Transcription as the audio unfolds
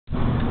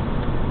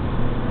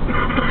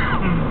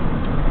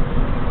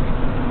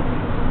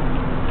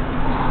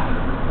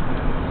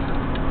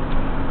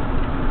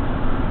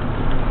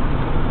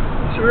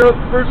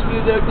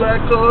that black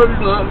car's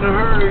not in a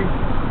hurry.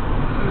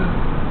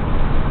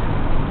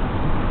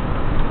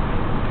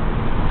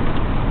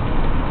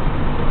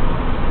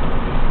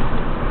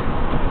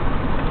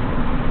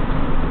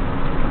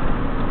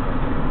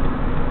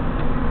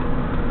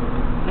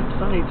 That's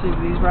funny too,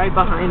 'cause he's right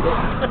behind it.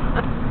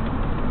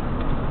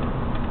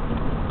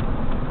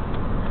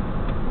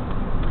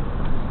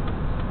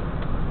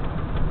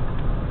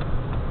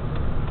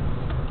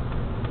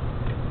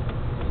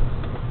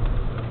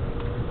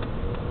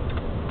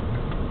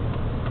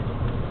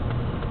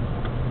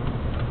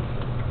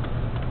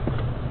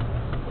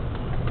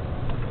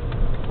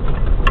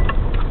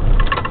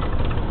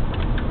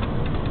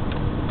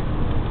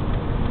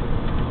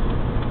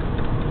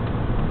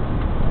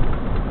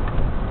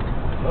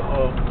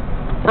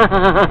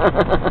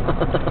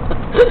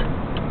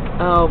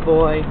 Oh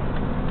boy.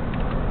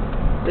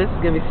 This is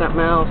gonna be something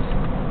else.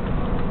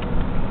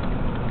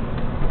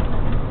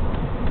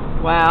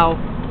 Wow.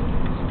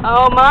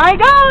 Oh my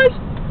gosh!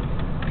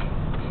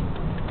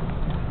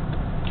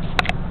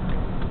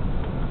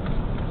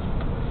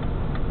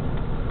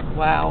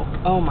 Wow.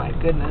 Oh my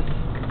goodness.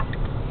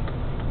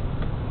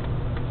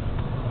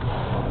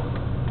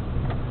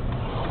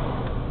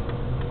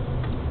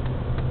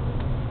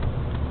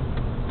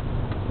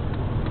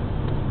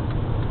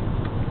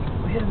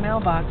 Hit a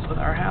mailbox with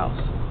our house.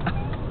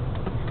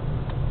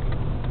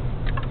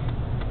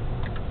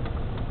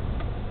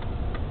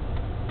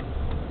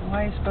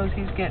 Why do you suppose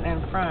he's getting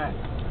in front?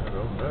 I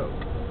don't know.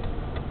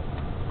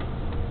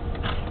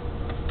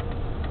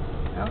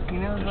 Well, he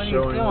knows Just what he's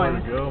showing where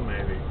doing. to go,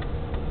 maybe.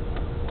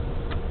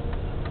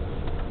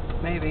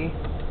 Maybe.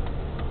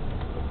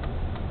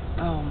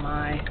 Oh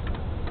my.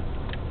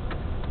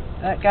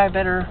 That guy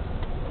better...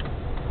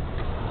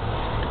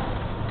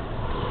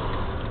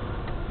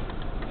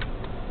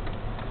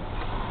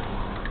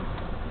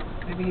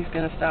 Maybe he's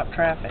going to stop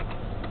traffic.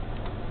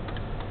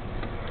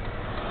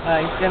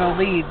 He's going to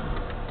lead.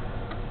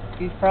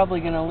 He's probably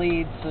going to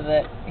lead so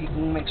that he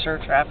can make sure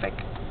traffic.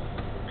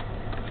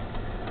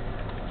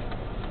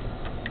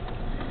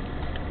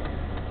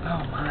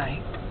 Oh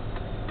my.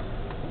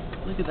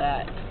 Look at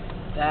that.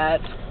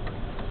 That's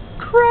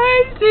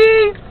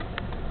crazy.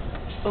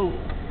 Oh.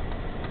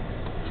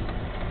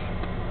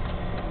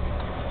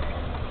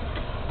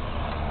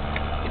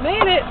 You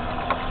made it.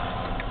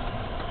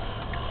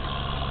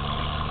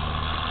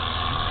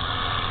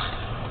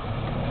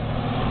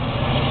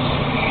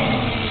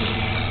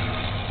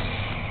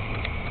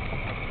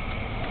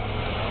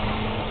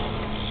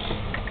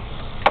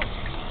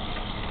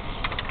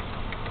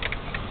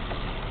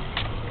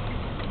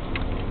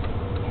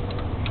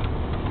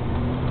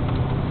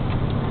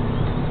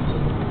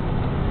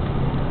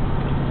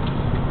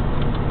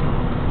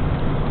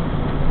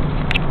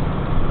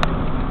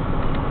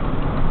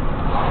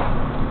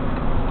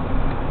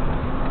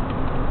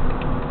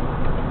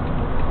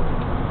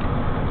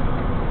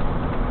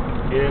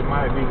 It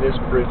might be this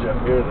bridge up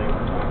here they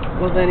were talking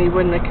about. Well, then he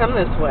wouldn't have come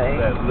this way.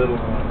 That little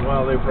one.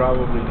 Well, they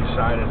probably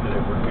decided that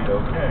it would be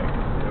okay.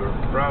 They were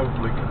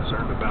probably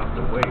concerned about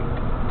the weight.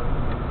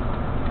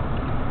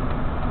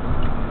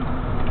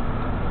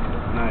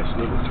 Nice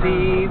little turn.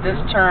 See this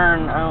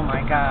turn. Oh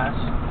my gosh.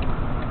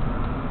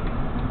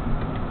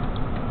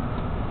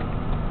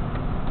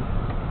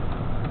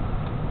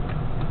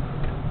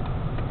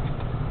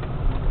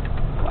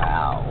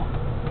 Wow.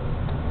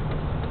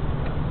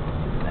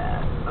 Look at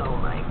that. Oh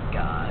my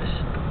gosh.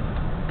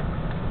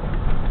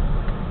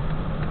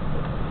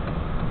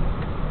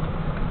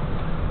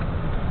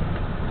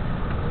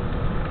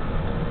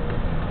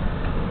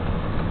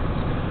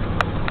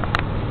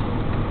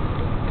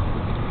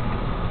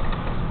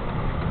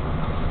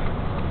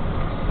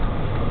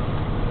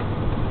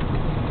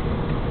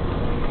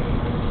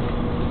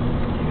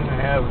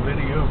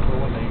 Video for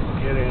when they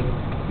get in.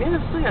 Yeah,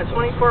 still got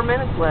 24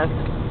 minutes left.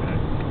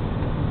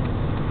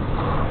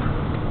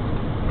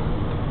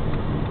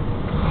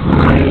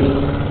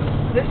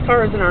 This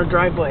car is in our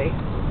driveway.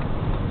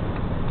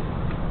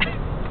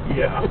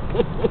 Yeah.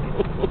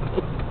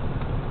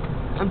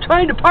 I'm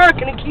trying to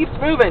park and it keeps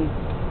moving.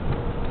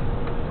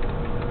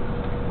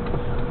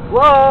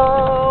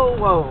 Whoa,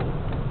 whoa.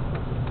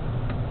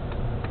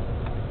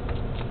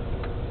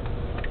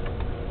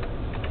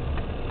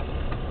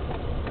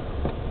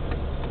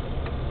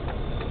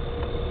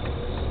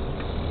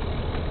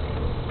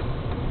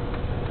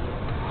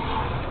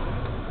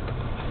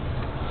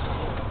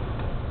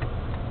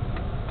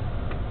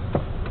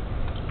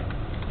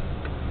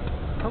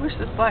 I wish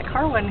this black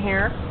car wasn't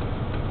here.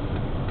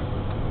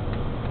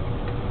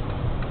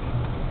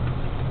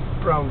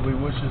 Probably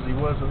wishes he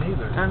wasn't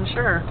either. I'm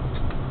sure.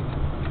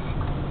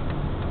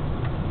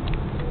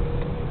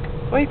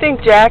 What do you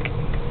think, Jack?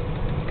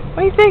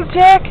 What do you think,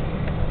 Jack?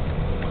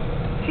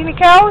 See any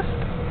cows?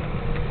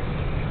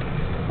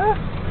 Huh?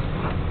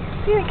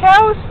 See any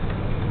cows?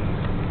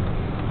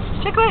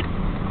 Chicklet?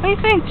 What do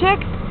you think,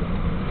 Chick?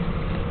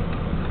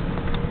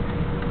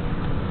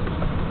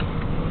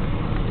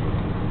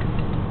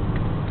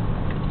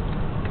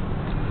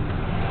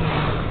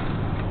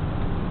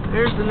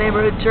 There's the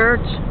neighborhood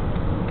church.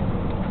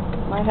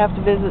 Might have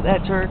to visit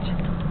that church.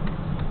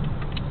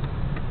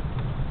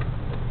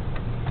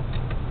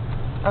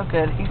 Oh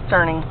good, he's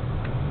turning.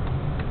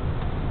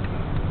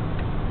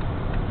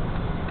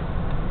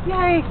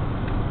 Yay!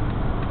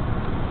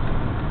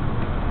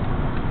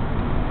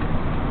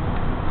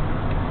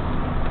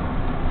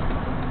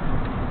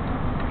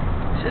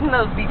 Shouldn't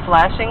those be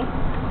flashing?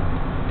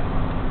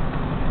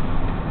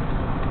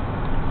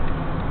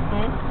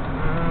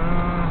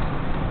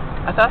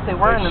 I thought they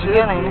were in the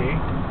beginning.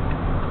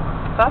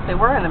 I thought they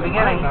were in the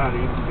beginning. Might not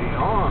even be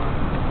on.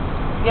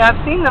 Yeah,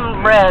 I've seen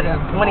them red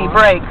when he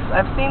brakes.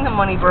 I've seen them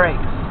when he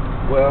brakes.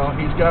 Well,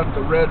 he's got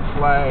the red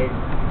flag.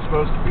 It's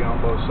supposed to be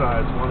on both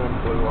sides. One of them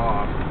blew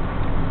off.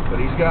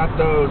 But he's got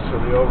those for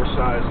the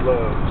oversized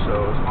load,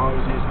 so as long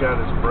as he's got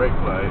his brake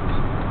lights.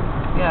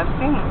 Yeah,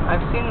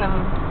 I've seen them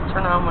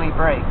turn on when he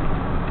brakes.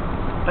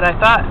 But I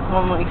thought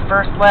when we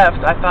first left,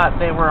 I thought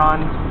they were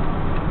on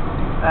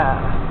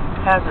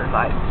hazard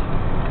lights.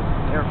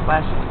 They were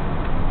flashing.